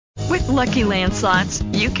Lucky Land Slots,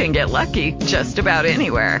 you can get lucky just about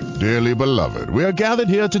anywhere. Dearly beloved, we are gathered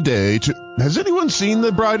here today to... Has anyone seen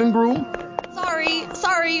the bride and groom?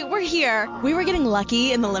 Sorry, we're here. We were getting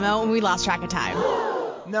lucky in the limo and we lost track of time.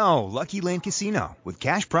 No, Lucky Land Casino, with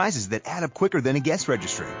cash prizes that add up quicker than a guest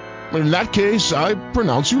registry. In that case, I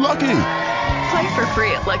pronounce you lucky. Play for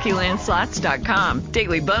free at LuckyLandSlots.com.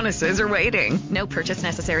 Daily bonuses are waiting. No purchase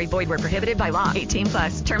necessary. Void where prohibited by law.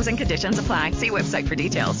 18+. Terms and conditions apply. See website for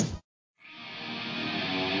details.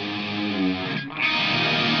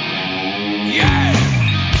 Yeah!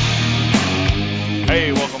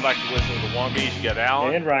 Hey, welcome back to Listen to the Wannabes. You got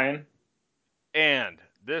Alan. And Ryan. And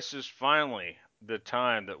this is finally the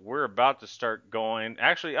time that we're about to start going.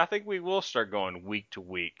 Actually, I think we will start going week to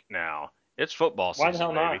week now. It's football season, Why the hell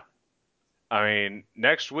baby. not? I mean,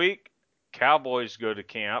 next week, Cowboys go to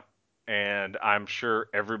camp, and I'm sure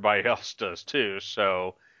everybody else does too.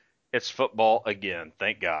 So it's football again,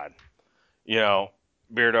 thank God. You know,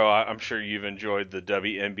 Beardo, I'm sure you've enjoyed the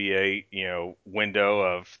WNBA, window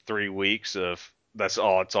of 3 weeks of that's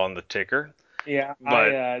all it's on the ticker. Yeah,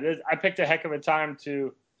 But I picked a heck of a time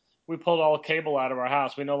to. We pulled all cable out of our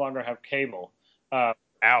house. We no longer have cable. We're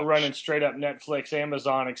running straight up Netflix,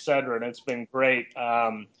 Amazon, etc., and it's been great.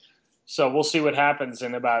 So we'll see what happens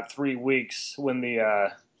in about 3 weeks when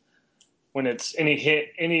it's any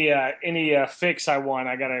fix I want.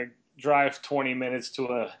 I gotta drive 20 minutes to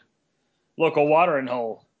a local watering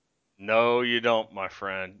hole. No, you don't, my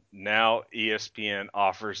friend. Now ESPN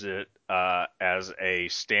offers it as a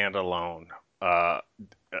standalone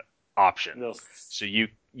option. So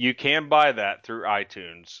you can buy that through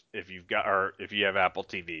iTunes if you have Apple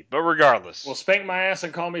TV. But regardless, well, spank my ass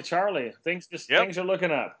and call me Charlie. Things are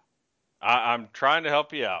looking up. I'm trying to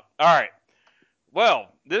help you out. All right.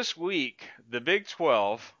 Well, this week the Big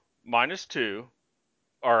 12 -2,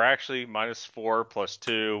 or actually -4 +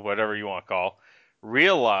 2, whatever you want to call,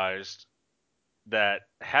 realized that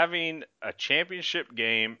having a championship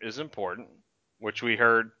game is important, which we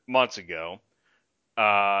heard months ago.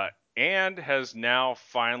 And has now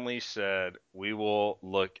finally said we will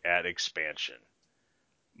look at expansion.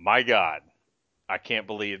 My God, I can't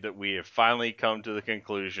believe that we have finally come to the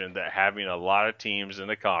conclusion that having a lot of teams in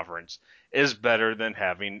the conference is better than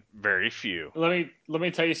having very few. Let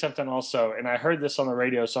me tell you something also, and I heard this on the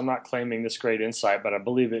radio, so I'm not claiming this great insight, but I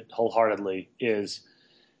believe it wholeheartedly, is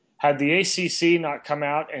had the ACC not come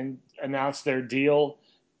out and announced their deal,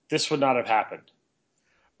 this would not have happened.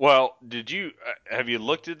 Well, have you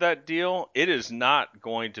looked at that deal? It is not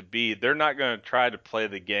going to be. They're not going to try to play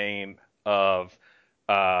the game of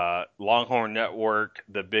Longhorn Network,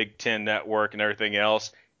 the Big 10 Network, and everything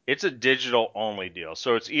else. It's a digital only deal.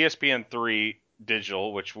 So it's ESPN3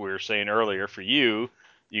 digital, which we were saying earlier. For you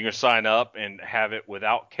can sign up and have it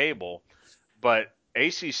without cable. But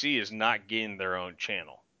ACC is not getting their own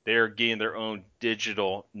channel. They're getting their own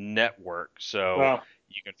digital network. So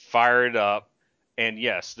you can fire it up. And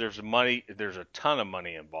yes, there's a ton of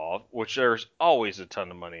money involved, which there's always a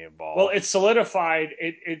ton of money involved. Well, it solidified,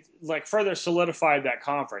 it like further solidified that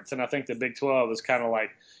conference. And I think the Big 12 is kind of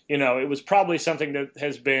like, it was probably something that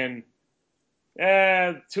has been,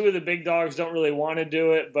 two of the big dogs don't really want to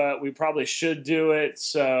do it, but we probably should do it.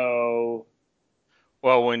 So.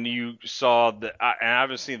 Well, when you saw and I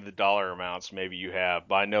haven't seen the dollar amounts, maybe you have,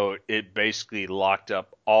 but I know it basically locked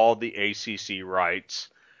up all the ACC rights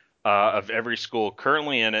of every school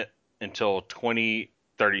currently in it until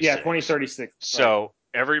 2036. Yeah, 2036. So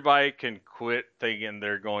everybody can quit thinking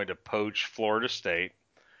they're going to poach Florida State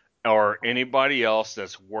or anybody else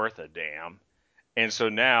that's worth a damn. And so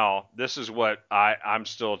now this is what I'm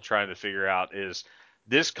still trying to figure out is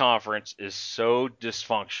this conference is so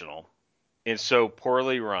dysfunctional and so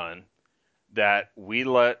poorly run that we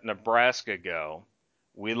let Nebraska go,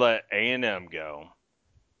 we let A&M go,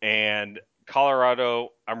 and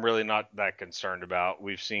Colorado, I'm really not that concerned about.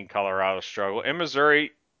 We've seen Colorado struggle. And Missouri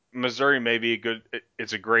may be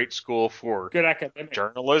it's a great school for good academics.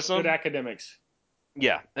 Journalism. Good academics.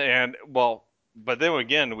 Yeah. And, but then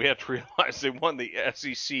again, we have to realize they won the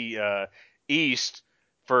SEC East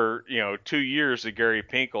for, 2 years of Gary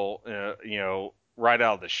Pinkel, right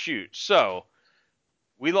out of the chute. So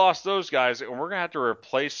we lost those guys, and we're going to have to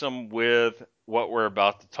replace them with what we're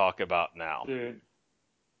about to talk about now. Dude.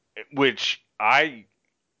 Which I've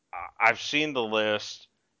seen the list.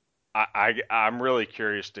 I'm really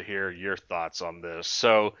curious to hear your thoughts on this.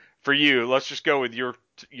 So for you, let's just go with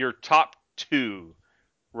your top two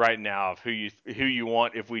right now of who you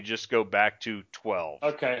want if we just go back to 12.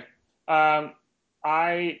 Okay.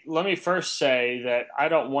 Let me first say that I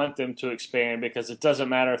don't want them to expand because it doesn't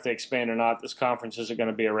matter if they expand or not. This conference isn't going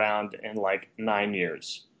to be around in like 9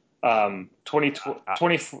 years.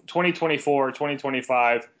 2024,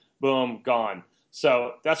 2025, boom, gone.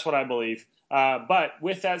 So that's what I believe. But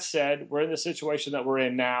with that said, we're in the situation that we're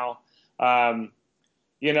in now. I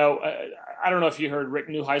don't know if you heard Rick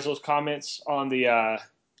Neuheisel's comments on the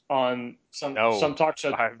on some talk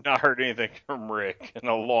show. I've not heard anything from Rick in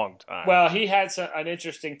a long time. Well, he had an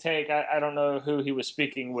interesting take. I don't know who he was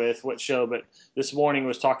speaking with, what show, but this morning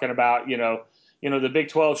was talking about the Big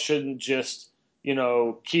 12 shouldn't just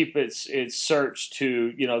keep its search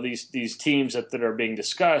to these teams that are being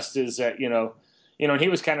discussed. Is that and he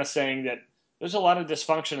was kind of saying that there's a lot of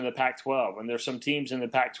dysfunction in the Pac-12, and there's some teams in the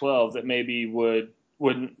Pac-12 that maybe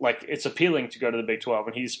wouldn't like. It's appealing to go to the Big 12,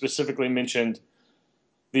 and he specifically mentioned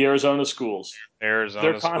the Arizona schools. They're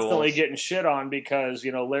constantly getting shit on because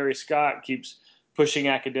Larry Scott keeps pushing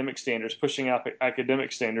academic standards,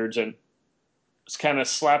 and it's kind of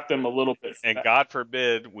slapped them a little bit. And God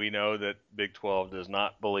forbid we know that Big 12 does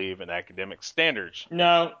not believe in academic standards.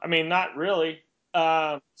 No, I mean not really.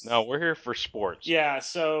 No, we're here for sports. Yeah.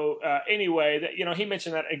 So anyway, he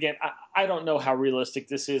mentioned that again. I don't know how realistic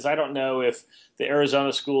this is. I don't know if the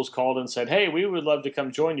Arizona schools called and said, "Hey, we would love to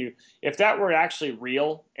come join you." If that were actually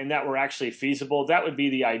real and that were actually feasible, that would be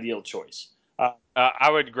the ideal choice.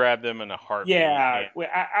 I would grab them in a heartbeat. Yeah,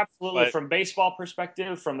 absolutely. But from baseball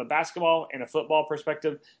perspective, from a basketball and a football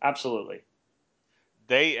perspective, absolutely.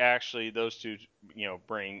 They actually, those two,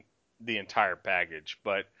 bring the entire package,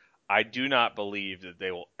 but I do not believe that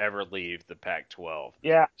they will ever leave the Pac-12.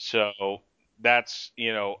 Yeah. So that's,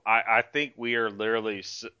 I think we are literally,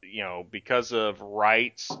 because of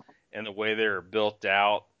rights and the way they're built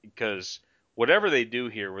out, because whatever they do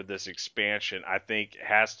here with this expansion, I think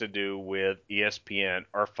has to do with ESPN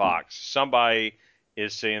or Fox. Somebody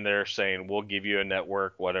is sitting there saying, we'll give you a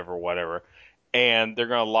network, whatever. And they're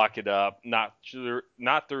going to lock it up, not through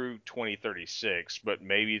 2036, but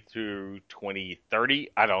maybe through 2030.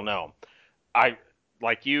 I don't know. I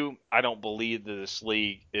don't believe that this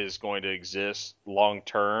league is going to exist long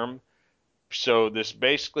term. So this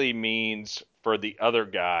basically means for the other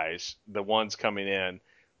guys, the ones coming in,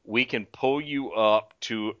 we can pull you up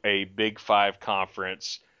to a Big 5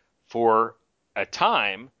 conference for a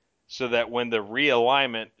time, so that when the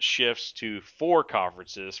realignment shifts to 4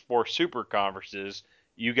 super conferences,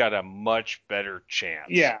 you got a much better chance.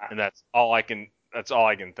 Yeah. And that's all I can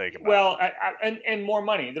think about. Well, and more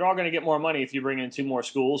money. They're all going to get more money if you bring in 2 more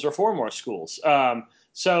schools or 4 more schools.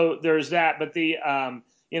 So there's that. But the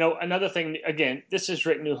another thing, again, this is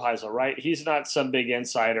Rick Neuheisel, right? He's not some big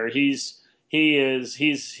insider. He's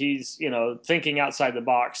thinking outside the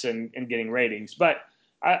box and getting ratings. But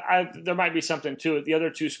there might be something to it. The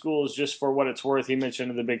other 2 schools, just for what it's worth, he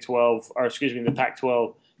mentioned the Big 12, or excuse me, the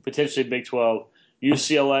Pac-12, potentially Big 12,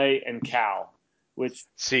 UCLA and Cal, which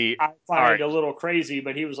I find a little crazy.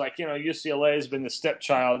 But he was like, UCLA has been the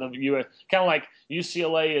stepchild of US, kind of like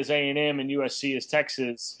UCLA is A&M and USC is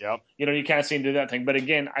Texas. Yep. You kind of seem to do that thing. But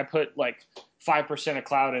again, I put like 5% of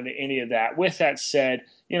cloud into any of that. With that said,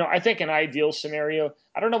 I think an ideal scenario,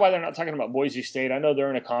 I don't know why they're not talking about Boise State. I know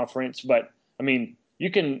they're in a conference, but I mean,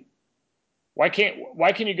 why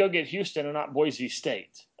can you go get Houston and not Boise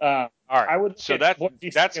State? All right. I would. So that's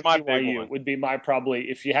my big one. Would be my probably,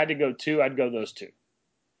 if you had to go 2, I'd go those 2.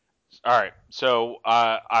 All right. So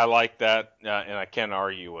I like that, and I can't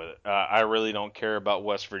argue with it. I really don't care about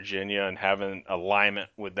West Virginia and having alignment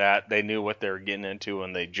with that. They knew what they were getting into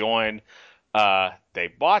when they joined.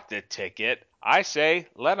 They bought the ticket. I say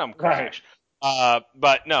let them crash. Right.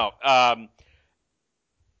 But no.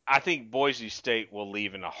 I think Boise State will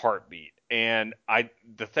leave in a heartbeat. And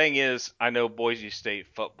the thing is, I know Boise State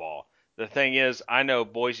football. The thing is, I know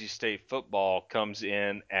Boise State football comes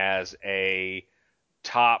in as a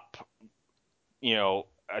top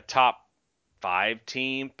 5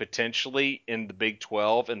 team potentially in the Big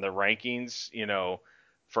 12 in the rankings,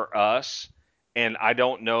 for us. And I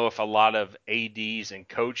don't know if a lot of ADs and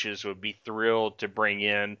coaches would be thrilled to bring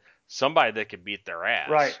in somebody that could beat their ass.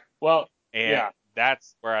 Right. Well, and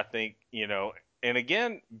that's where I think, and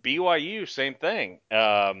again, BYU, same thing.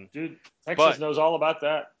 Dude, Texas knows all about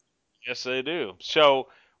that. Yes, they do. So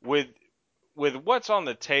with what's on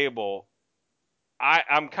the table,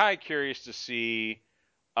 I'm kind of curious to see.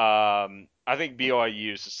 I think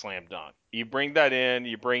BYU is a slam dunk. You bring that in,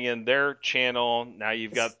 you bring in their channel. Now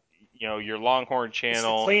you've got your Longhorn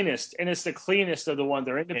channel. It's the cleanest of the one.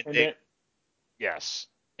 They're independent. Yes,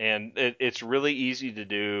 and it's really easy to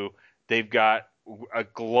do. They've got a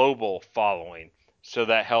global following, so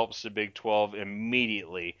that helps the Big 12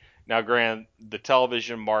 immediately. Now, granted, the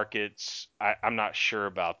television markets, I'm not sure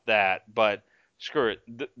about that, but screw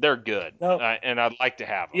it. They're good, No. and I'd like to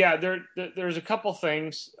have them. Yeah, there's a couple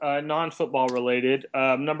things non-football related.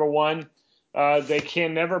 Number one, they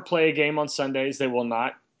can never play a game on Sundays. They will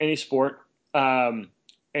not, any sport. And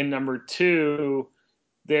number two,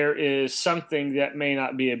 there is something that may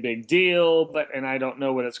not be a big deal, and I don't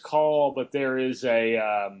know what it's called, but there is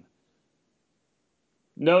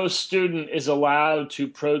no student is allowed to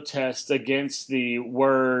protest against the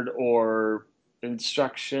word or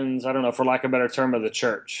instructions, I don't know, for lack of a better term, of the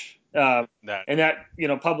church. And that,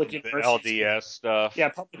 public universities. The LDS stuff. Yeah,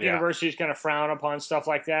 public universities kind of frown upon stuff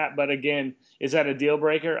like that. But again, is that a deal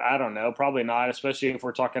breaker? I don't know. Probably not, especially if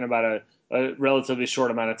we're talking about a relatively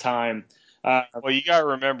short amount of time. Well, you got to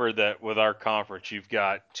remember that with our conference, you've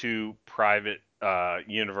got 2 private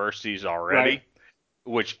universities already, Right.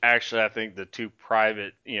 Which actually I think the 2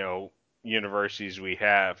 private, universities we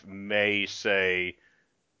have may say,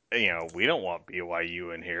 we don't want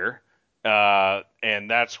BYU in here. And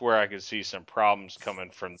that's where I could see some problems coming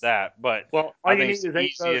from that. But all I you think need it's is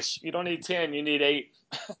 8 votes. You don't need 10. You need 8.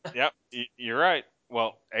 Yep, you're right.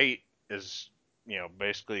 Well, 8 is,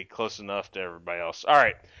 basically close enough to everybody else. All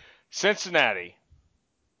right, Cincinnati.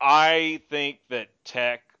 I think that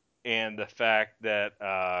Tech and the fact that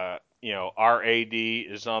our AD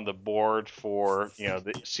is on the board for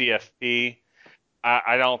the CFP.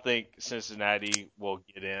 I don't think Cincinnati will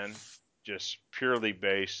get in, just purely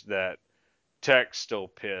based that Tech's still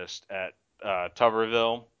pissed at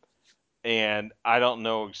Tuberville, and I don't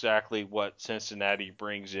know exactly what Cincinnati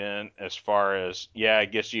brings in as far as I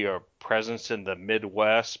guess you have a presence in the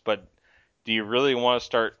Midwest, but do you really want to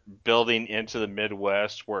start building into the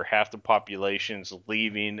Midwest where half the population's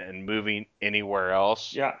leaving and moving anywhere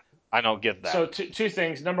else? Yeah. I don't get that. So two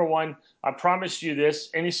things. Number one, I promise you this,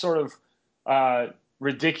 any sort of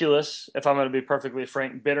ridiculous, if I'm going to be perfectly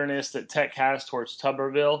frank, bitterness that Tech has towards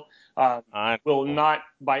Tuberville will not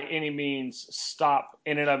by any means stop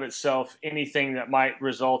in and of itself anything that might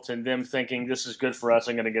result in them thinking this is good for us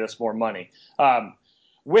and going to get us more money.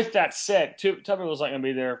 With that said, Tuberville's not going to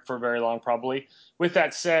be there for very long probably. With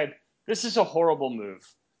that said, this is a horrible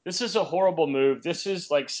move. This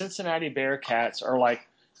is like Cincinnati Bearcats are like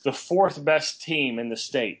the 4th best team in the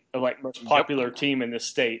state, or like most popular team in the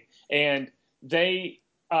state. And they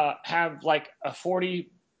have like a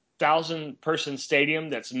 40,000 person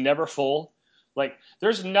stadium that's never full. Like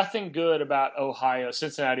there's nothing good about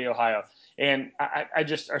Cincinnati, Ohio. And I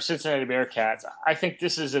just, our Cincinnati Bearcats, I think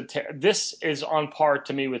this is on par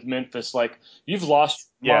to me with Memphis. Like you've lost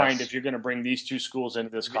your mind if you're going to bring these 2 schools into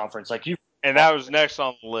this conference. Like and that was next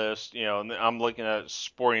on the list. And I'm looking at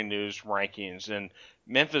Sporting News rankings, and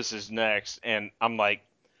Memphis is next. And I'm like,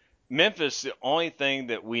 Memphis, the only thing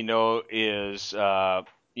that we know is,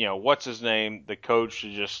 what's his name? The coach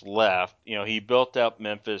who just left. He built up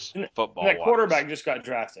Memphis football. That quarterback just got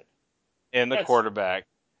drafted. And the quarterback.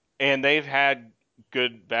 And they've had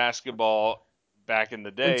good basketball back in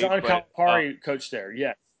the day. And John Calipari coached there,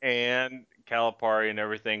 yes. And Calipari and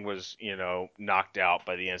everything was, knocked out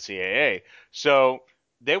by the NCAA. So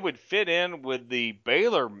they would fit in with the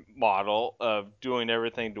Baylor model of doing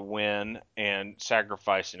everything to win and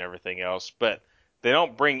sacrificing everything else. But they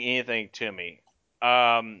don't bring anything to me.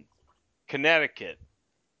 Connecticut.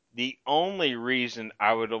 The only reason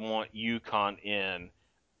I would want UConn in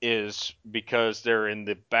is because they're in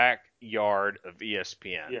the backyard of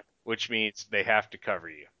ESPN, which means they have to cover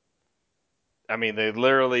you. I mean, they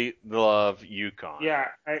literally love UConn. Yeah,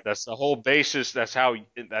 that's the whole basis. That's how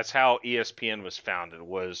ESPN was founded,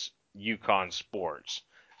 was UConn sports.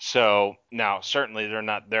 So now, certainly, they're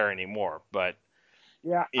not there anymore. But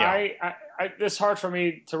it's hard for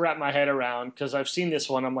me to wrap my head around because I've seen this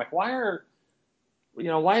one. I'm like, why are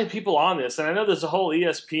people on this? And I know there's a whole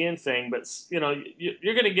ESPN thing, but you're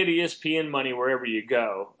going to get ESPN money wherever you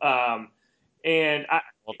go.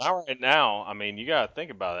 Not right now. I mean, you got to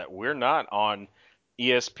think about it. We're not on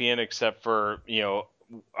ESPN except for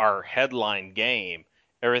our headline game.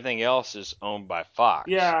 Everything else is owned by Fox.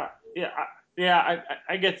 I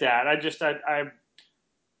get that.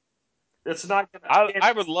 It's not.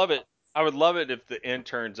 I would love it. I would love it if the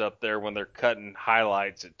interns up there, when they're cutting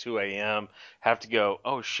highlights at 2 a.m., have to go,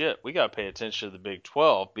 oh, shit, we got to pay attention to the Big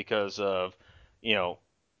 12 because of,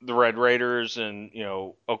 the Red Raiders and,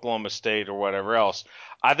 Oklahoma State or whatever else.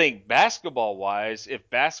 I think basketball-wise, if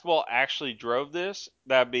basketball actually drove this,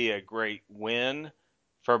 that'd be a great win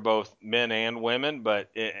for both men and women,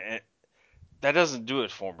 but that doesn't do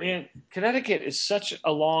it for me. And Connecticut is such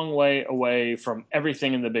a long way away from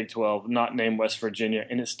everything in the Big 12, not named West Virginia,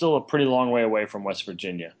 and it's still a pretty long way away from West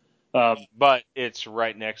Virginia. But it's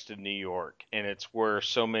right next to New York, and it's where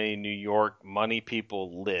so many New York money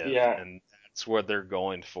people live. Yeah. And That's what they're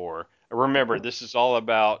going for. Remember, this is all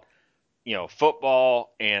about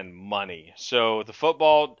football and money. So the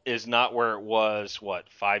football is not where it was,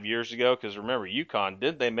 5 years ago? Because remember, UConn,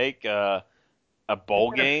 didn't they make a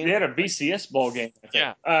bowl game? They had a BCS bowl game, I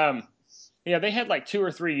think. Yeah. Yeah, they had like 2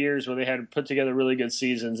 or 3 years where they had put together really good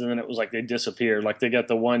seasons, and then it was like they disappeared. Like they got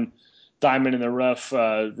the one diamond in the rough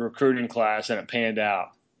recruiting class, and it panned out.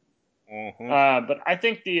 Mm-hmm. But I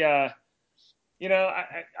think I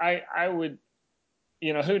would,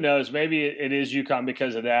 who knows? Maybe it is UConn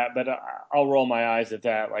because of that, but I'll roll my eyes at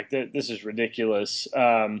that. Like this is ridiculous.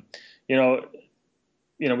 We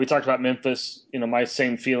talked about Memphis. My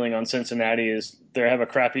same feeling on Cincinnati is they have a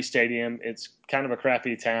crappy stadium. It's kind of a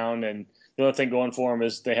crappy town, and the only thing going for them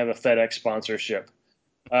is they have a FedEx sponsorship.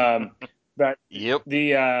 But yep.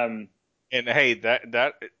 And hey,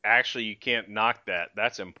 that actually you can't knock that.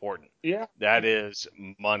 That's important. Yeah. That is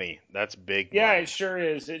money. That's big money. Yeah, it sure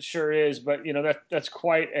is. It sure is. But that's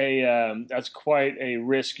quite a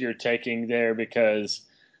risk you're taking there, because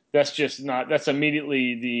that's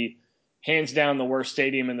immediately the hands down the worst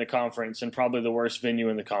stadium in the conference and probably the worst venue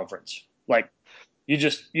in the conference. Like you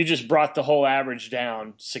just brought the whole average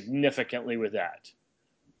down significantly with that.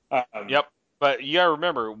 Yep. But you got to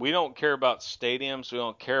remember, we don't care about stadiums. We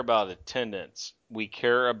don't care about attendance. We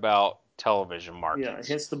care about television markets. Yeah, it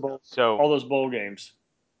hits the bowl. So all those bowl games.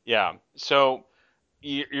 Yeah. So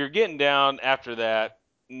you're getting down after that.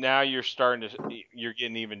 Now you're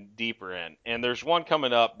getting even deeper in. And there's one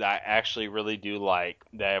coming up that I actually really do like,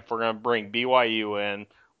 that if we're going to bring BYU in,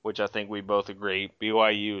 which I think we both agree,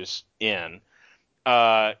 BYU is in,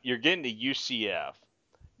 you're getting to UCF.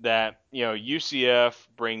 That, UCF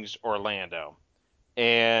brings Orlando,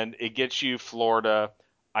 and it gets you Florida.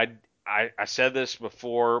 I said this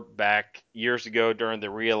before, back years ago during the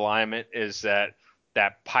realignment, is that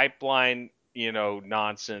pipeline,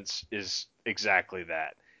 nonsense is exactly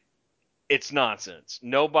that. It's nonsense.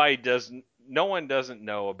 No one doesn't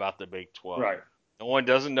know about the Big 12. Right. No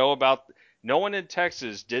one in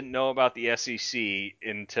Texas didn't know about the SEC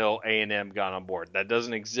until A&M got on board. That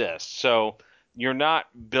doesn't exist. So you're not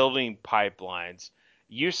building pipelines.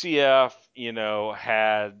 UCF,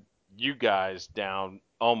 had you guys down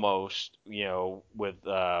almost, with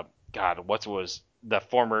what was the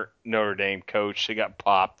former Notre Dame coach who got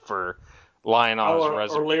popped for lying on his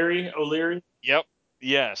resume? O'Leary. Yep.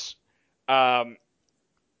 Yes. I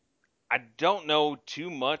don't know too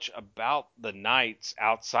much about the Knights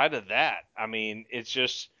outside of that. I mean, it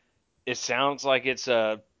sounds like it's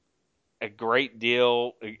a great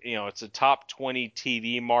deal. It's a top 20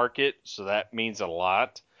 TV market, so that means a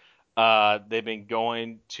lot. They've been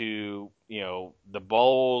going to, the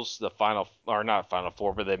bowls, not Final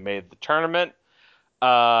Four, but they made the tournament.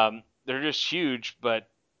 They're just huge, but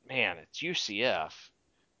man, it's UCF.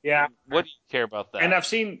 Yeah. What do you care about that? And I've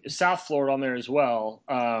seen South Florida on there as well.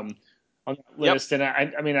 On that list, yep.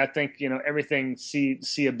 And I think everything C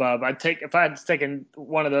above. If I had taken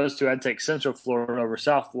one of those two, I'd take Central Florida over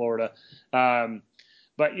South Florida.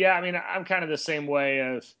 But yeah, I'm kind of the same way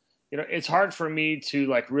of it's hard for me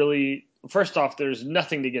to really. First off, there's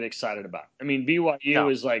nothing to get excited about.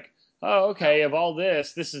 BYU is like, oh, okay, of all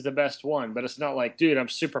this is the best one, but it's not like, dude, I'm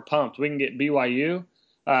super pumped. We can get BYU.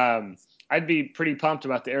 I'd be pretty pumped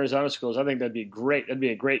about the Arizona schools. I think that'd be great. That'd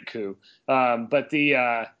be a great coup. But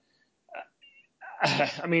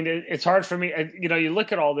it's hard for me. You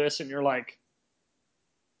look at all this and you're like,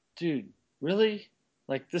 dude, really?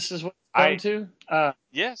 Like, this is what it's come to?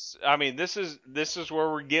 Yes. This is where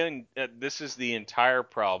we're getting. This is the entire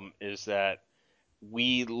problem, is that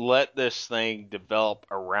we let this thing develop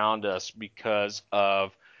around us because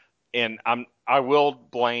of, and I will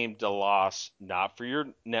blame DeLoss, not for your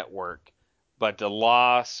network, but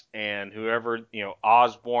DeLoss and whoever,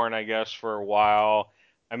 Osborne, I guess, for a while.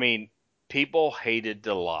 People hated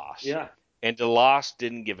DeLoss. Yeah. And DeLoss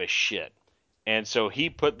didn't give a shit. And so he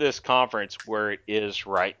put this conference where it is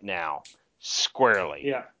right now, squarely.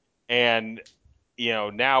 Yeah. And,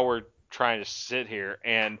 now we're trying to sit here.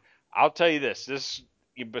 And I'll tell you this,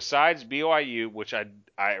 besides BYU, which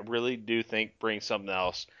I really do think brings something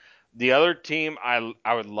else, the other team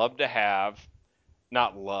I would love to have,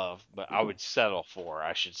 not love, but I would settle for,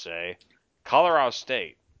 I should say, Colorado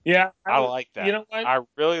State. Yeah, I like that. You know what? I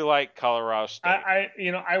really like Colorado State.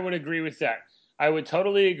 I would agree with that. I would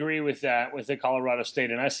totally agree with that with the Colorado State,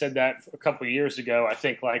 and I said that a couple of years ago. I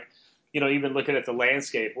think even looking at the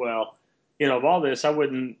landscape, of all this, I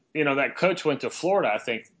wouldn't. That coach went to Florida. I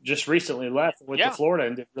think just recently left, went to Florida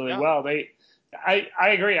and did really well. I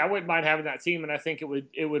agree. I wouldn't mind having that team, and I think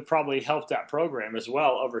it would probably help that program as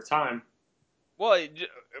well over time. Well,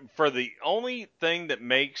 for the only thing that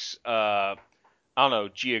makes I don't know,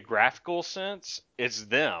 geographical sense, it's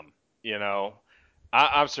them. You know,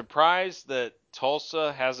 I'm surprised that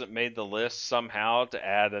Tulsa hasn't made the list somehow to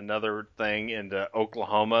add another thing into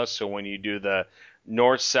Oklahoma. So when you do the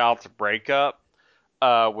north-south breakup,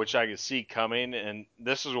 which I can see coming, and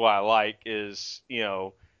this is what I like is,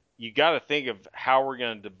 you got to think of how we're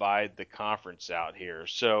going to divide the conference out here.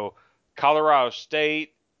 So Colorado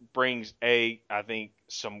State brings I think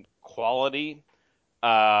some quality.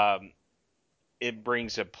 Um, it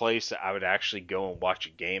brings a place that I would actually go and watch a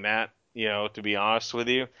game at, to be honest with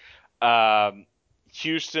you.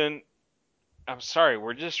 Houston, I'm sorry,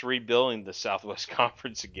 we're just rebuilding the Southwest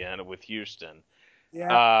Conference again with Houston.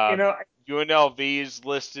 Yeah, UNLV is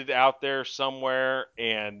listed out there somewhere,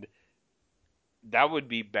 and that would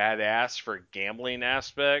be badass for gambling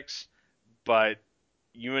aspects, but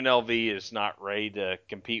UNLV is not ready to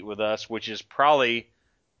compete with us, which is probably,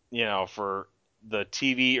 for the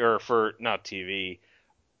TV or for not TV,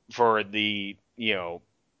 for the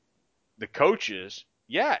coaches,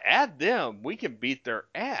 yeah, add them. We can beat their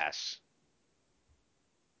ass.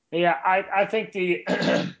 Yeah, I think the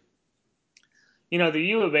the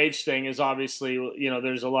U of H thing is obviously,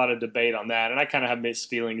 there's a lot of debate on that, and I kind of have mixed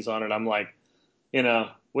feelings on it. I'm like,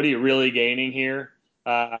 what are you really gaining here?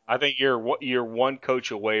 I think you're one coach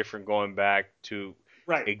away from going back to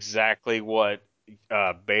right. exactly what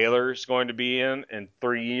Baylor's going to be in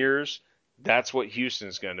 3 years. That's what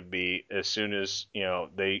Houston's going to be as soon as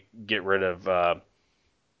they get rid of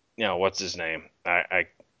what's his name? I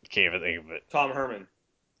can't even think of it. Tom Herman.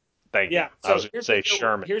 Thank you. I was going to say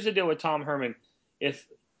Sherman. Here's the deal with Tom Herman. If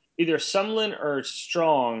either Sumlin or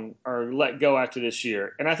Strong are let go after this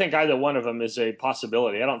year, and I think either one of them is a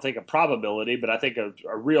possibility. I don't think a probability, but I think a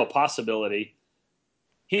real possibility.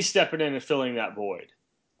 He's stepping in and filling that void.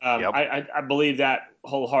 Yep. I believe that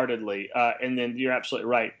wholeheartedly. And then you're absolutely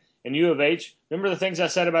right. And U of H, remember the things I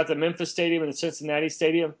said about the Memphis Stadium and the Cincinnati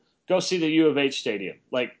Stadium? Go see the U of H Stadium.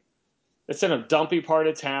 Like, it's in a dumpy part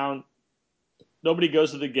of town. Nobody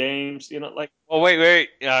goes to the games, Well, wait.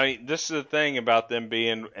 I mean, this is the thing about them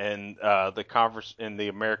being in the conference, in the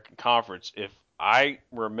American Conference. If I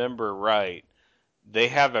remember right, they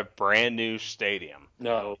have a brand new stadium.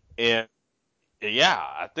 No. And yeah,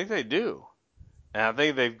 I think they do. And I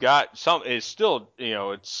think they've got some. It's still,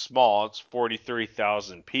 it's small. It's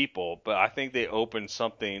 43,000 people, but I think they opened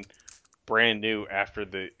something brand new after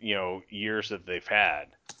the years that they've had.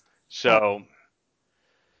 So.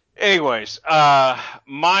 Anyways,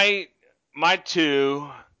 my two,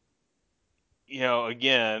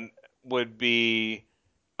 again, would be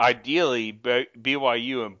ideally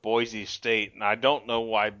BYU and Boise State, and I don't know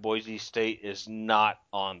why Boise State is not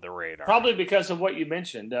on the radar. Probably because of what you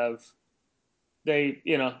mentioned of people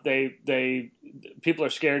are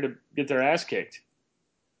scared to get their ass kicked.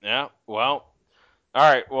 Yeah, well,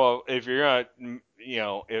 all right. Well, if you're gonna,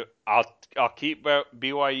 I'll keep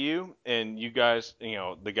BYU, and you guys,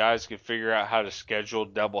 the guys can figure out how to schedule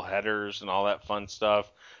double headers and all that fun stuff.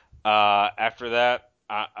 After that,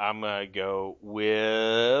 I'm gonna go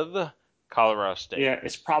with Colorado State. Yeah,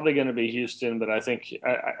 it's probably going to be Houston, but I think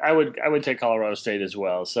I would take Colorado State as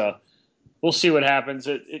well. So we'll see what happens.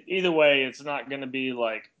 Either way, it's not going to be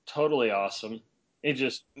like totally awesome. It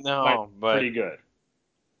just might be pretty good.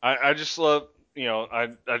 I just love. I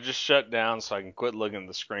just shut down so I can quit looking at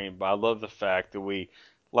the screen, but I love the fact that we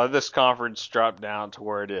let this conference drop down to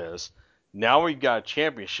where it is. Now we've got a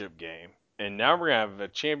championship game, and now we're going to have a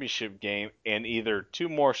championship game in either 2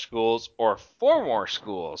 more schools or 4 more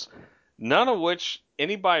schools, none of which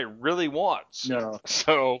anybody really wants. No.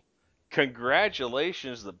 So,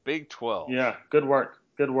 congratulations, the Big 12. Yeah, good work.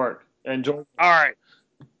 Good work. Enjoy. All right.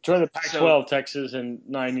 Enjoy the Pac-12, Texas, in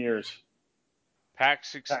 9 years.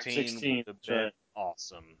 Pac-16 would have been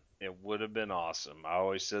awesome. It would have been awesome. I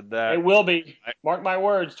always said that. It will be. Mark my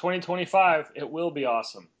words, 2025, it will be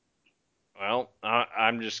awesome. Well,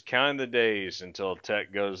 I'm just counting the days until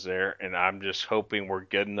Tech goes there, and I'm just hoping we're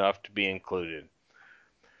good enough to be included.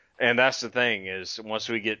 And that's the thing is, once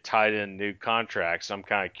we get tied in new contracts, I'm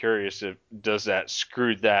kind of curious if does that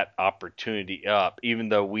screw that opportunity up, even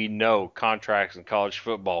though we know contracts in college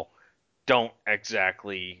football don't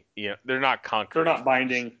exactly, they're not concrete. They're not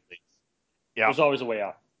binding. Yeah. There's always a way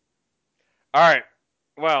out. All right.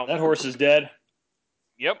 Well, that horse is dead.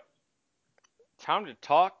 Yep. Time to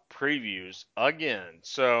talk previews again.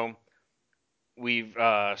 So we've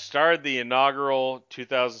started the inaugural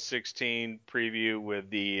 2016 preview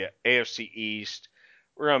with the AFC East.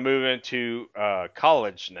 We're going to move into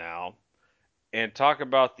college now and talk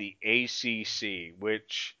about the ACC,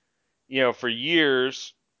 which, for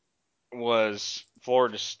years was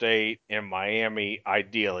Florida State and Miami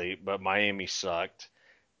ideally, but Miami sucked.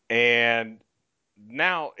 And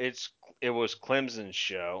now it was Clemson's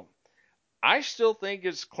show. I still think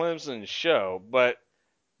it's Clemson's show, but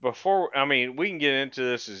we can get into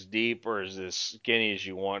this as deep or as skinny as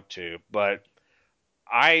you want to, but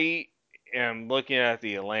I am looking at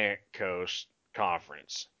the Atlantic Coast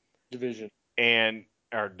Conference division and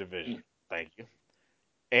our division. Thank you.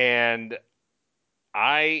 And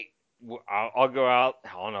I'll go out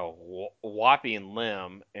on a whopping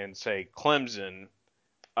limb and say Clemson,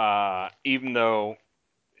 even though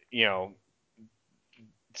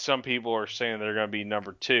some people are saying they're going to be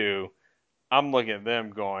number 2. I'm looking at them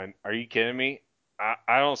going, are you kidding me?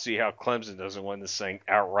 I don't see how Clemson doesn't win this thing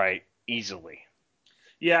outright easily.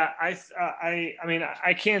 Yeah, I mean,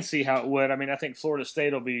 I can see how it would. I mean, I think Florida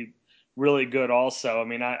State will be really good also. I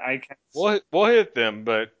mean, I can't. We'll hit them,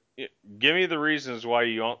 but give me the reasons why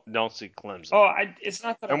you don't see Clemson. Oh, it's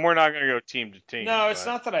not that. And we're not going to go team to team. No, it's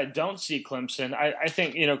not that I don't see Clemson. I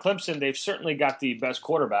think Clemson. They've certainly got the best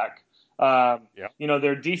quarterback.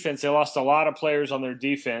 Their defense. They lost a lot of players on their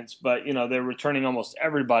defense, but they're returning almost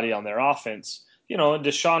everybody on their offense.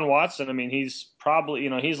 Deshaun Watson. I mean, he's probably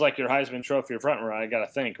he's like your Heisman Trophy front runner. I got to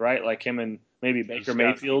think, right? Like him and maybe Baker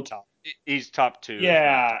Mayfield. He's top 2.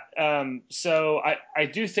 Yeah. So I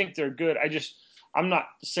do think they're good. I'm not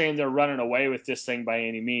saying they're running away with this thing by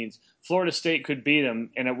any means. Florida State could beat them,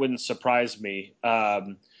 and it wouldn't surprise me.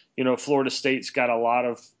 Florida State's got a lot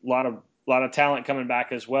of talent coming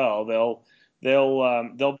back as well. They'll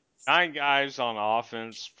 9 guys on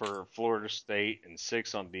offense for Florida State and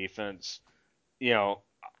 6 on defense.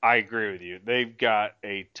 I agree with you. They've got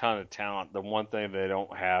a ton of talent. The one thing they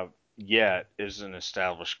don't have yet is an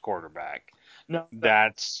established quarterback. No,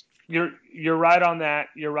 that's you're right on that.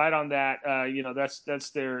 You're right on that. That's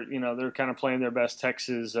their they're kind of playing their best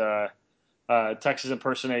Texas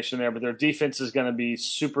impersonation there, but their defense is going to be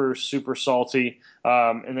super salty.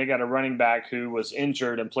 And they got a running back who was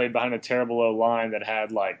injured and played behind a terrible O line that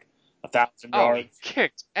had like 1,000 yards. He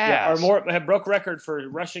kicked ass. Yeah, or more. Had broke record for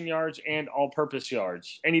rushing yards and all-purpose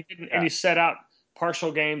yards, and he didn't. Yeah. And he set out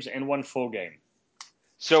partial games and one full game.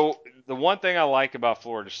 So the one thing I like about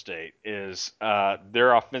Florida State is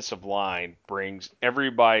their offensive line brings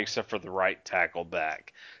everybody except for the right tackle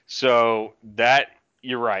back. So that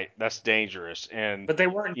you're right, that's dangerous. But they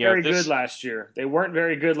weren't very good last year. They weren't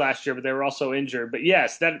very good last year, but they were also injured. But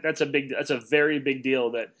yes, that's a very big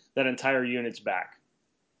deal that entire unit's back.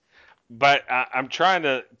 But I'm trying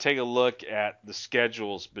to take a look at the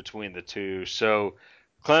schedules between the two. So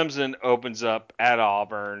Clemson opens up at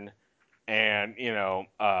Auburn, and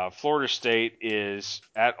Florida State is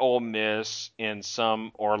at Ole Miss in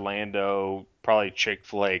some Orlando, probably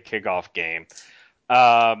Chick-fil-A kickoff game,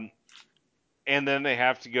 and then they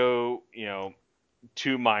have to go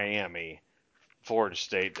to Miami. Florida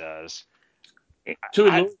State does. They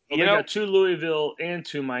got to Louisville and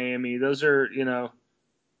to Miami. Those are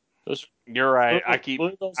You're right.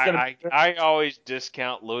 I always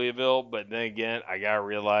discount Louisville, but then again, I gotta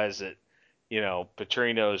realize that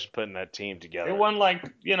Petrino's putting that team together. They won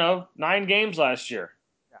 9 games last year.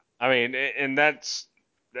 I mean, and that's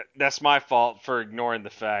my fault for ignoring the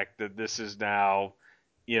fact that this is now,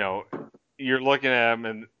 you're looking at them,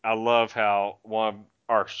 and I love how one of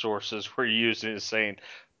our sources we're using is saying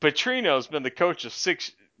Petrino's been the coach of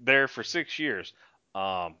for 6 years.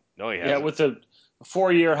 No, he hasn't. Yeah, with a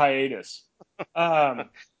 4-year hiatus. I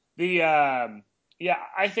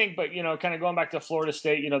think, but kind of going back to Florida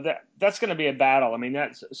State, that's going to be a battle. I mean,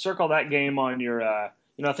 circle that game on your, I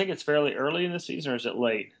think it's fairly early in the season, or is it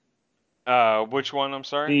late? Which one? I'm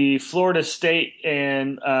sorry. The Florida State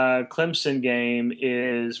and Clemson game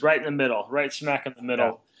is right in the middle, right smack in the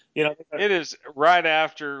middle. Yeah. It is right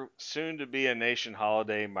after soon to be a nation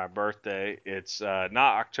holiday, my birthday. It's not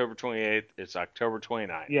October 28th; it's October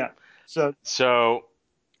 29th. Yeah. So for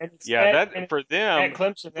them at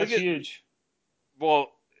Clemson, that's huge.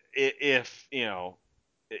 Well, if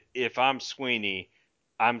I'm Sweeney,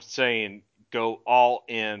 I'm saying go all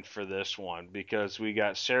in for this one because we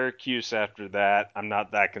got Syracuse after that. I'm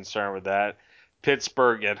not that concerned with that.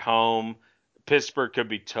 Pittsburgh at home. Pittsburgh could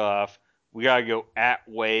be tough. We got to go at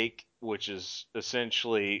Wake, which is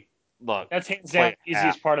essentially that's hands down the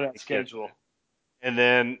easiest part of that schedule. And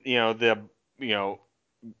then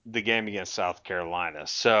the game against South Carolina.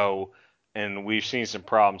 So, and we've seen some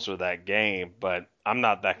problems with that game, but I'm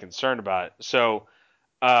not that concerned about it. So,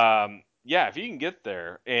 if you can get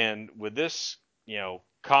there, and with this,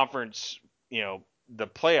 conference, the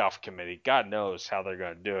playoff committee, God knows how they're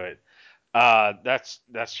going to do it.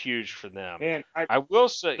 That's huge for them. Man, I will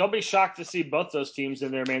say, don't be shocked to see both those teams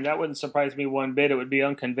in there, man. That wouldn't surprise me one bit. It would be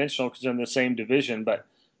unconventional because they're in the same division. But,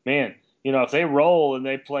 man, if they roll and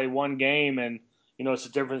they play one game and, it's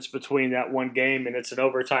a difference between that one game and it's an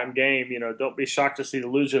overtime game, don't be shocked to see the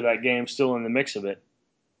loser of that game still in the mix of it.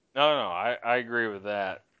 no, I agree with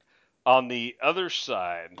that. On the other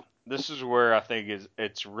side, this is where I think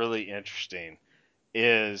it's really interesting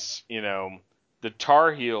is, the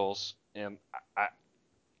Tar Heels, and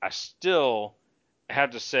I still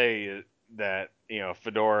have to say that,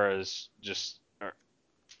 Fedora is just, or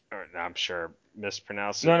I'm sure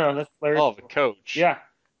mispronounced it. No, that's hilarious. Oh, the coach. Yeah.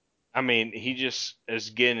 I mean, he just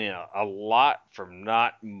is getting a lot from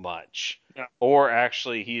not much. Yeah. Or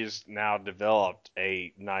actually, he has now developed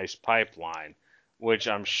a nice pipeline, which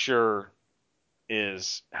I'm sure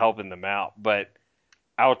is helping them out. But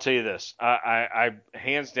I will tell you this. I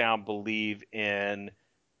hands down believe in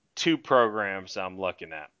two programs I'm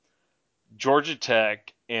looking at. Georgia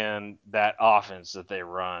Tech and that offense that they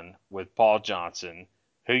run with Paul Johnson,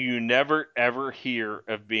 who you never, ever hear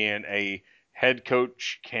of being a head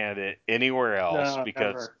coach candidate anywhere else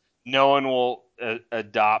because never. no one will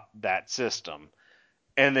adopt that system.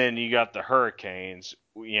 And then you got the Hurricanes,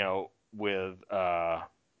 with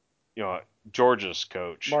Georgia's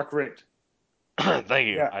coach. Mark Richt. Thank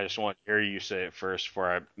you. Yeah. I just want to hear you say it first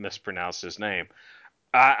before I mispronounce his name.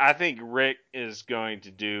 I think Rick is going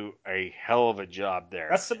to do a hell of a job there.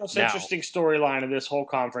 That's the most interesting storyline of this whole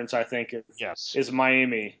conference, I think, is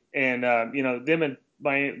Miami. And, them and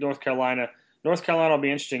Miami, North Carolina. North Carolina will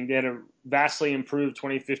be interesting. They had a vastly improved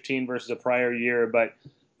 2015 versus the prior year. But,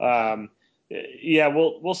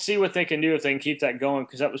 we'll see what they can do if they can keep that going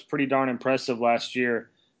because that was pretty darn impressive last year.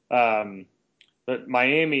 But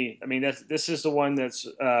Miami, I mean, this is the one that's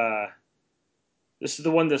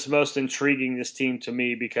most intriguing, this team to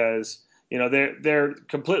me, because they're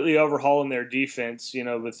completely overhauling their defense.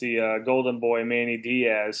 With the Golden Boy Manny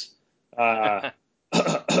Diaz. Yep,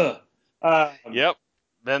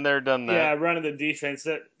 been there, done that. Yeah, running the defense.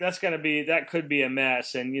 That could be a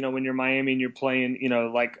mess. And when you're Miami and you're playing,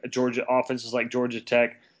 like Georgia offenses like Georgia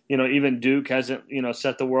Tech. Even Duke hasn't,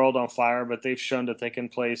 set the world on fire, but they've shown that they can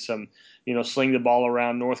play some, sling the ball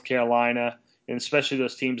around. North Carolina, and especially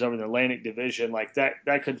those teams over in the Atlantic Division, like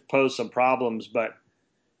that could pose some problems. But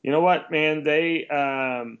you know what, man, they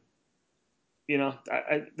had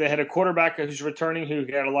a quarterback who's returning who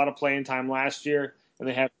had a lot of playing time last year, and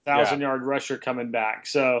they have a 1,000-yard rusher coming back.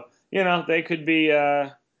 So they could be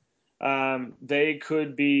kind of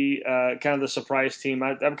the surprise team.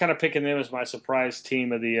 I'm kind of picking them as my surprise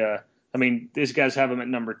team of the. These guys have them at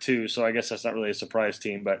number 2, so I guess that's not really a surprise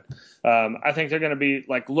team. But I think they're going to be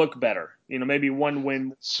look better. Maybe one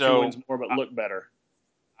win, 2 wins more, but look better.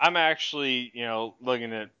 I'm actually,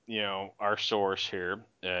 looking at, our source here.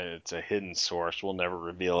 It's a hidden source. We'll never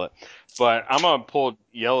reveal it. But I'm going to pull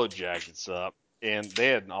Yellow Jackets up, and they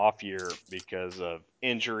had an off year because of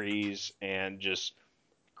injuries and just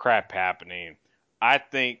crap happening. I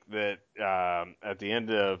think that at the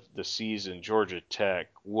end of the season, Georgia Tech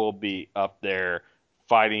will be up there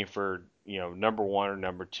fighting for, number 1 or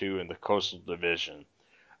number 2 in the Coastal Division.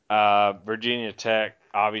 Virginia Tech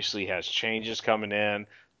obviously has changes coming in.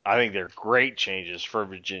 I think they're great changes for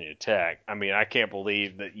Virginia Tech. I can't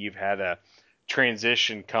believe that you've had a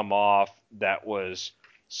transition come off that was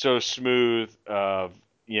so smooth of,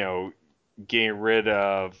 getting rid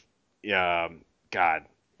of, God,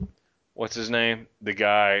 what's his name? The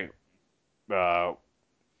guy,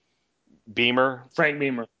 Beamer. Frank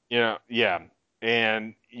Beamer. Yeah.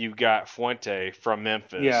 And you've got Fuente from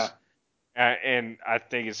Memphis. Yeah. And I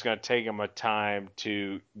think it's going to take him a time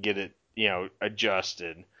to get it,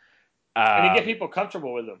 adjusted. And to get people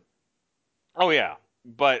comfortable with him. Oh, yeah.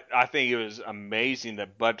 But I think it was amazing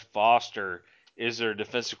that Bud Foster is their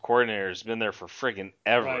defensive coordinator. Has been there for friggin'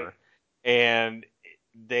 ever. Right. And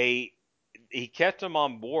he kept him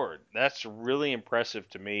on board. That's really impressive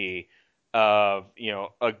to me of,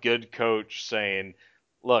 a good coach saying,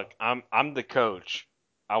 look, I'm the coach.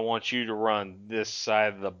 I want you to run this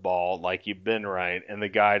side of the ball like you've been right. And the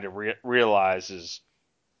guy to realizes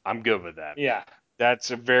I'm good with that. Yeah.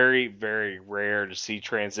 That's a very, very rare to see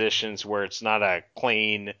transitions where it's not a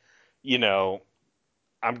clean, I'm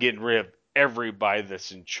getting rid of everybody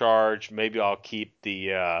that's in charge. Maybe I'll keep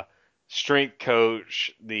the strength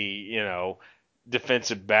coach, the,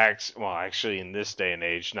 defensive backs. Well, actually, in this day and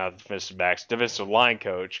age, not defensive backs, defensive line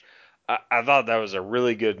coach. I thought that was a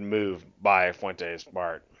really good move by Fuente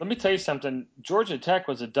Smart. Let me tell you something. Georgia Tech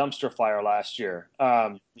was a dumpster fire last year.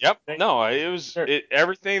 Yep. No, it was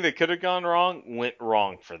everything that could have gone wrong went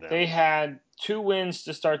wrong for them. They had 2 wins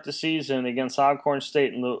to start the season against Alcorn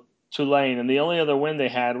State and Tulane, and the only other win they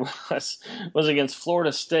had was against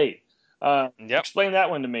Florida State. Explain that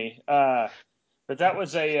one to me. But that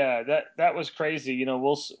was that was crazy. You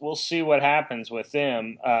know, we'll see what happens with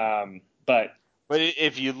them. But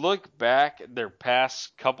if you look back at their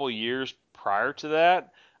past couple years prior to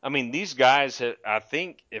that, I mean, these guys have, I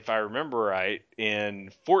think, if I remember right,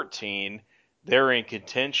 in 14, they're in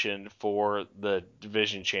contention for the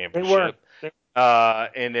division championship. They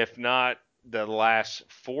and if not the last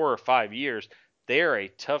 4 or 5 years, they're a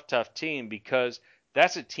tough team because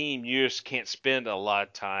that's a team you just can't spend a lot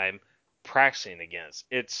of time practicing against.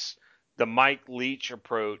 It's the Mike Leach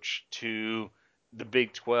approach to the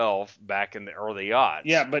Big 12 back in the early aughts.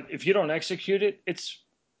 Yeah, but if you don't execute it, that's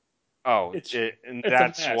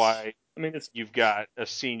why you've got a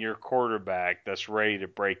senior quarterback that's ready to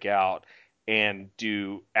break out and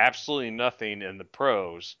do absolutely nothing in the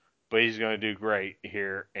pros, but he's going to do great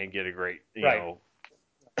here and get a great,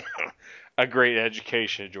 a great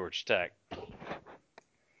education at Georgia Tech.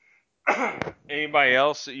 Anybody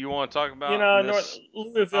else that you want to talk about?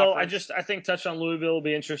 Louisville. Conference? I think touch on Louisville will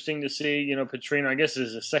be interesting to see. You know, Petrino, I guess,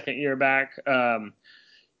 is his second year back.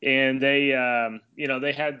 And they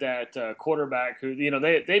had that quarterback who,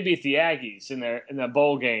 they beat the Aggies in the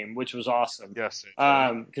bowl game, which was awesome. Yes.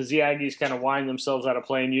 Because the Aggies kind of whined themselves out of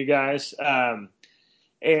playing you guys. But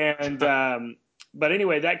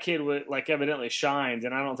anyway, that kid evidently shined,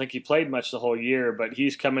 and I don't think he played much the whole year, but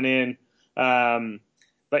he's coming in.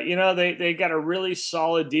 But they got a really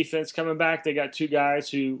solid defense coming back. They got 2 guys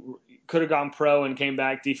who could have gone pro and came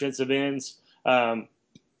back, defensive ends. I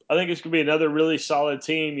think it's going to be another really solid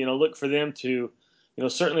team. Look for them to,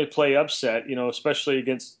 certainly play upset, especially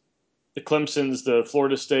against the Clemsons, the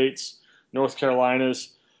Florida States, North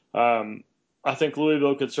Carolinas. I think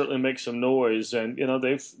Louisville could certainly make some noise. And,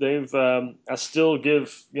 I still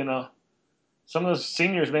give, some of those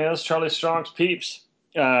seniors, man, those Charlie Strong's peeps.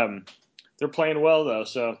 They're playing well, though.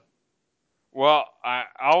 So, well,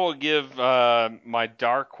 I will give my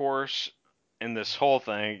dark horse in this whole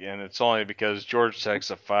thing, and it's only because Georgia Tech's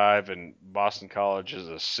a 5 and Boston College is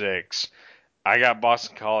a 6. I got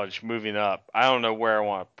Boston College moving up. I don't know where I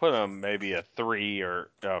want to put them, maybe a 3 or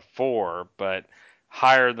a 4, but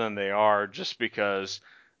higher than they are just because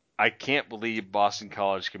I can't believe Boston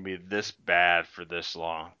College can be this bad for this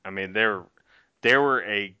long. I mean, they were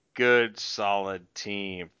a good, solid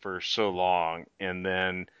team for so long, and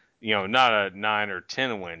then, not a 9 or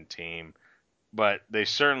 10 win team, but they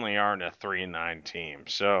certainly aren't a 3-9 team.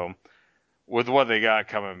 So with what they got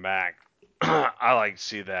coming back, I like to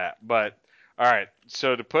see that. But all right,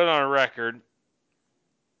 so to put on a record,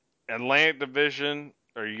 Atlantic Division,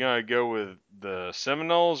 are you going to go with the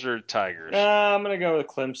Seminoles or Tigers? I'm going to go with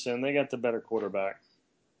Clemson. They got the better quarterback.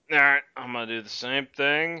 All right, I'm going to do the same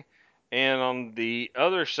thing. And on the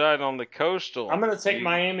other side, on the coastal, I'm going to take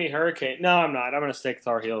Miami Hurricane. No, I'm not. I'm going to take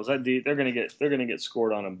Tar Heels. They're going to get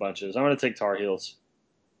scored on in bunches. I'm going to take Tar Heels.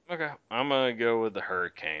 Okay, I'm going to go with the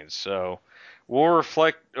Hurricanes. So we'll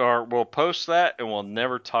reflect, or we'll post that, and we'll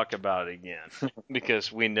never talk about it again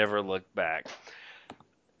because we never look back.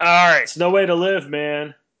 All right, it's no way to live,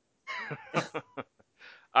 man. All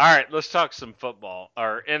right, let's talk some football,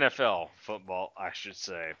 or NFL football, I should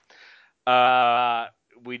say.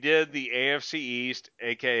 We did the AFC East,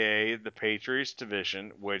 a.k.a. the Patriots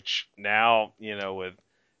division, which now, with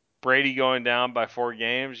Brady going down by 4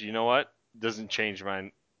 games, you know what? Doesn't change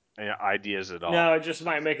my ideas at all. No, it just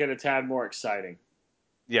might make it a tad more exciting.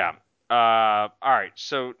 Yeah. All right,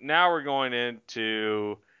 so now we're going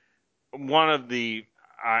into one of the,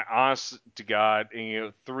 honest to God,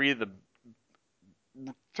 3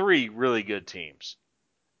 really good teams,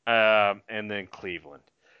 and then Cleveland.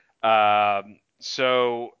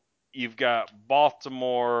 So you've got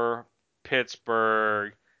Baltimore,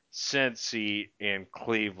 Pittsburgh, Cincy, and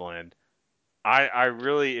Cleveland. I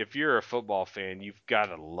really, if you're a football fan, you've got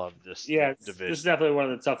to love this division. This is definitely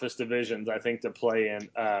one of the toughest divisions, I think, to play in.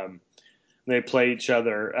 They play each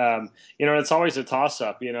other. It's always a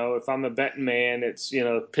toss-up. If I'm a betting man, it's,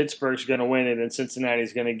 Pittsburgh's going to win it and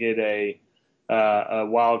Cincinnati's going to get a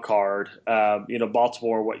wild card.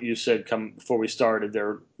 Baltimore, what you said before we started,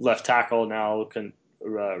 their left tackle now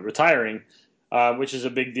retiring, which is a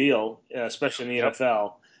big deal, especially in the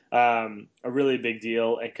NFL. A really big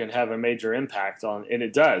deal and can have a major impact on, and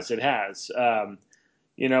it does. It has.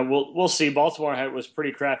 We'll see. Baltimore was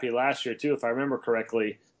pretty crappy last year too, if I remember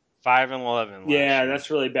correctly. 5-11 last Yeah, year. that's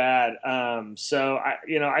really bad. So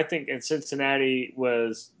I think in Cincinnati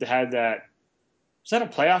had that. Was that a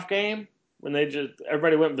playoff game when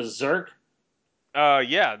everybody went berserk?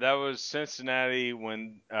 Yeah, that was Cincinnati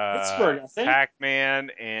when Pittsburgh, I think.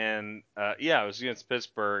 Pac-Man and it was against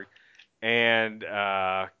Pittsburgh. And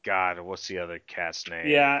God, what's the other cat's name?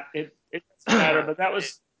 Yeah, it doesn't matter, but that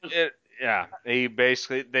was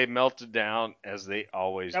they melted down as they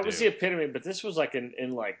always do. That was the epitome, but this was like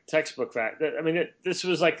in like textbook fact. I mean, this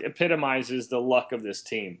was like epitomizes the luck of this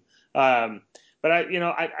team. But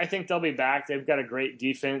I think they'll be back. They've got a great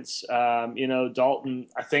defense. Dalton,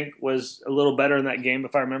 I think, was a little better in that game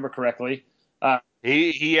if I remember correctly.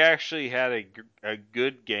 He actually had a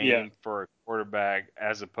good game for a quarterback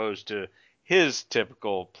as opposed to his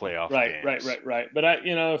typical playoff games. Right. But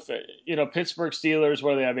if Pittsburgh Steelers,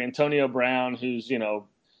 where they have Antonio Brown, who's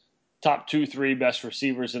top 2-3 best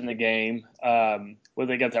receivers in the game, where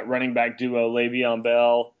they got that running back duo Le'Veon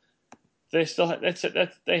Bell, they still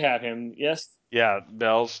they have him. Yes. Yeah,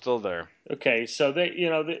 Bell's still there. Okay, so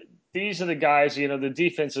these are the guys. The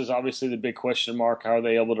defense is obviously the big question mark. How are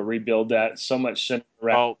they able to rebuild that? So much center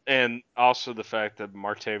around. Oh, and also the fact that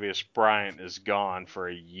Martavius Bryant is gone for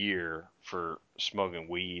a year for smoking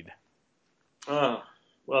weed. Oh,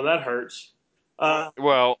 well, that hurts.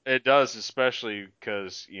 Well, it does, especially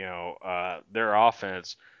because their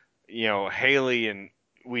offense. Haley, and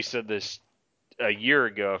we said this a year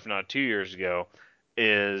ago, if not 2 years ago,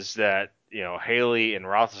 is that Haley and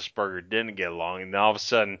Roethlisberger didn't get along, and then all of a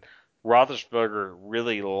sudden Roethlisberger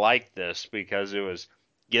really liked this because it was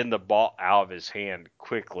getting the ball out of his hand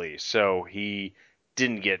quickly, so he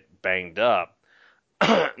didn't get banged up.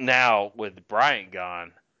 Now with Bryant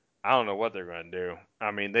gone, I don't know what they're going to do.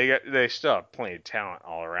 I mean, they still have plenty of talent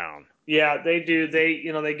all around. Yeah, they do.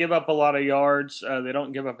 They give up a lot of yards. They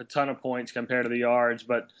don't give up a ton of points compared to the yards,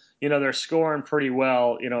 but they're scoring pretty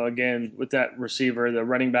well. Again with that receiver, the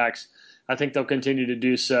running backs, I think they'll continue to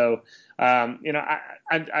do so. I don't know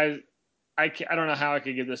how I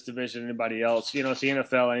could give this division to anybody else. It's the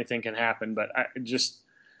NFL, anything can happen, but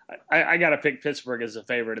I got to pick Pittsburgh as a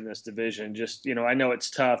favorite in this division. Just I know it's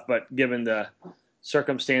tough, but given the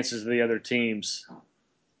circumstances of the other teams.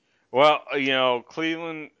 Well,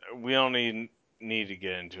 Cleveland, we don't need to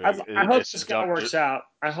get into it. I hope this guy works out.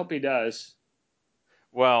 I hope he does.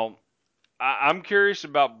 Well, I'm curious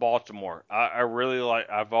about Baltimore. I really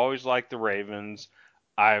I've always liked the Ravens.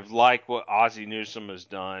 I've liked what Ozzie Newsome has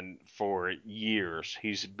done for years.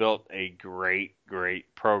 He's built a great,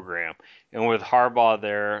 great program. And with Harbaugh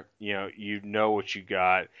there, you know what you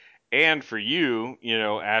got. And for you,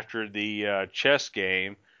 after the chess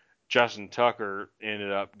game, Justin Tucker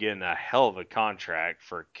ended up getting a hell of a contract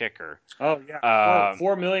for a kicker. Oh yeah,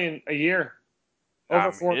 $4 million a year.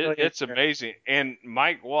 Over $4 million. It's amazing. And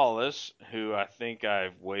Mike Wallace, who I think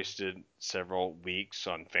I've wasted several weeks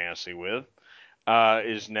on fantasy with,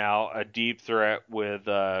 is now a deep threat with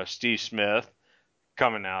Steve Smith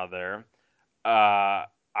coming out of there.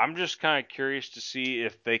 I'm just kind of curious to see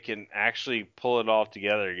if they can actually pull it all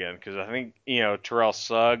together again, because I think Terrell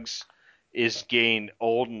Suggs is getting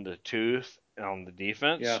old in the tooth on the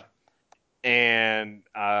defense. Yeah. And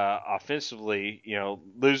offensively,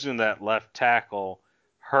 losing that left tackle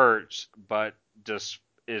hurts, but is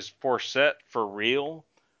Forsett for real?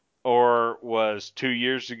 Or was 2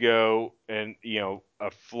 years ago and a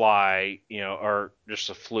fly, or just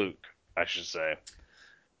a fluke, I should say.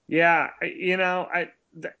 Yeah, you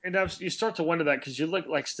start to wonder that because you look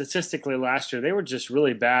like statistically last year they were just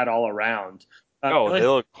really bad all around. They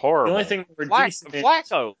look horrible. The only thing that were decent.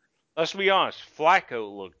 Flacco, let's be honest,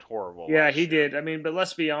 Flacco looked horrible. Yeah, he did. I mean, but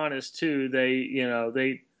let's be honest too.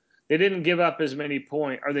 They didn't give up as many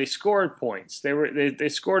points, or they scored points. They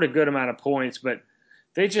scored a good amount of points, but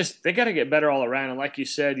they got to get better all around. And like you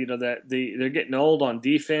said, that they're getting old on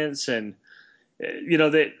defense, and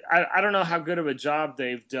I don't know how good of a job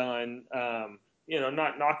they've done.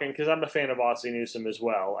 Not knocking, because I'm a fan of Ozzie Newsome as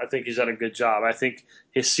well. I think he's done a good job. I think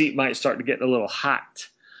his seat might start to get a little hot.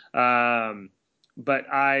 But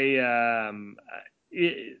I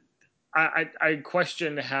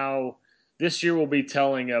question how this year will be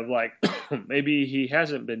telling of maybe he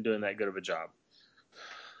hasn't been doing that good of a job.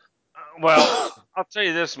 Well, I'll tell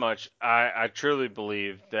you this much. I truly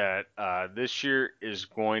believe that this year is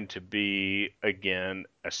going to be, again,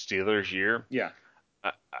 a Steelers year. Yeah.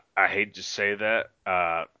 I hate to say that.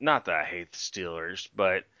 Not that I hate the Steelers,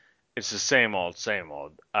 but it's the same old, same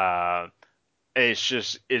old. It's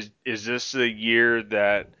just, is this the year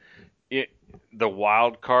that the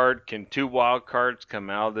wild card, can 2 wild cards come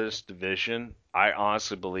out of this division? I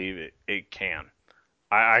honestly believe it can.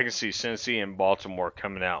 I can see Cincy and Baltimore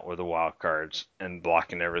coming out with the wild cards and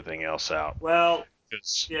blocking everything else out. Well,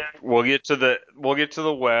 yeah, we'll get to the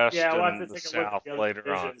West we'll have to and the take a look South at the other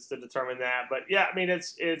later on divisions to determine that. But yeah, I mean,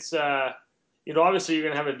 it's obviously you're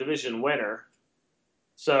going to have a division winner.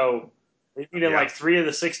 So like 3 of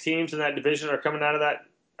the 6 teams in that division are coming out of that.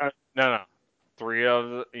 No. 3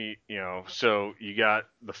 of the so you got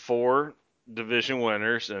the 4 division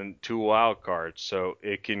winners and 2 wild cards, so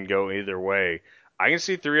it can go either way. I can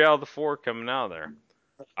see 3 out of the 4 coming out of there.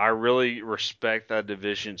 I really respect that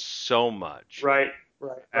division so much. Right.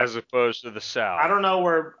 As opposed to the South. I don't know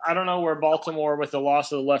where Baltimore, with the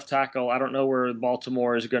loss of the left tackle, I don't know where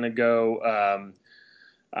Baltimore is going to go.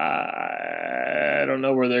 I don't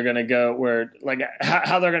know where they're going to go.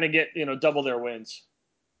 How they're going to get double their wins.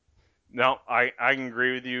 No, I can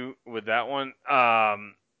agree with you with that one.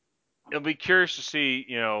 It'll be curious to see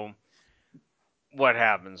what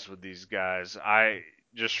happens with these guys. I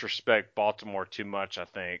just respect Baltimore too much, I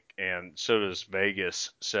think, and so does Vegas.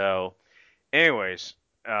 So, anyways,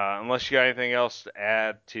 unless you got anything else to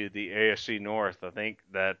add to the AFC North, I think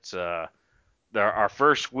that's our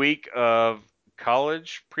first week of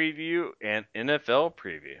college preview and NFL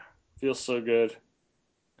preview. Feels so good.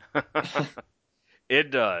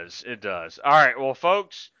 It does. All right, well,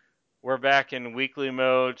 folks, we're back in weekly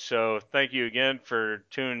mode, so thank you again for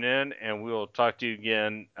tuning in, and we will talk to you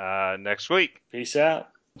again next week. Peace out.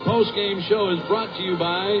 Post-game show is brought to you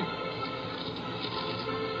by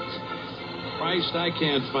Christ, I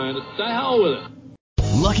can't find it. The hell with it.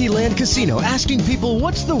 Lucky Land Casino, asking people,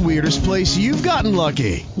 what's the weirdest place you've gotten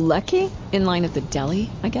lucky? Lucky? In line at the deli,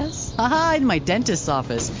 I guess? Aha, in my dentist's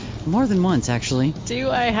office. More than once, actually.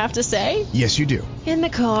 Do I have to say? Yes, you do. In the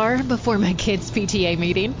car before my kids' PTA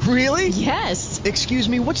meeting. Really? Yes. Excuse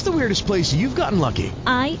me, what's the weirdest place you've gotten lucky?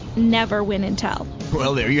 I never win and tell.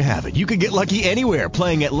 Well, there you have it. You can get lucky anywhere,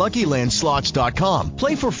 playing at LuckyLandSlots.com.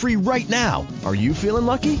 Play for free right now. Are you feeling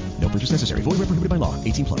lucky? No purchase necessary. Void where prohibited by law.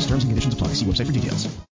 18+. Terms and conditions apply. See website for details.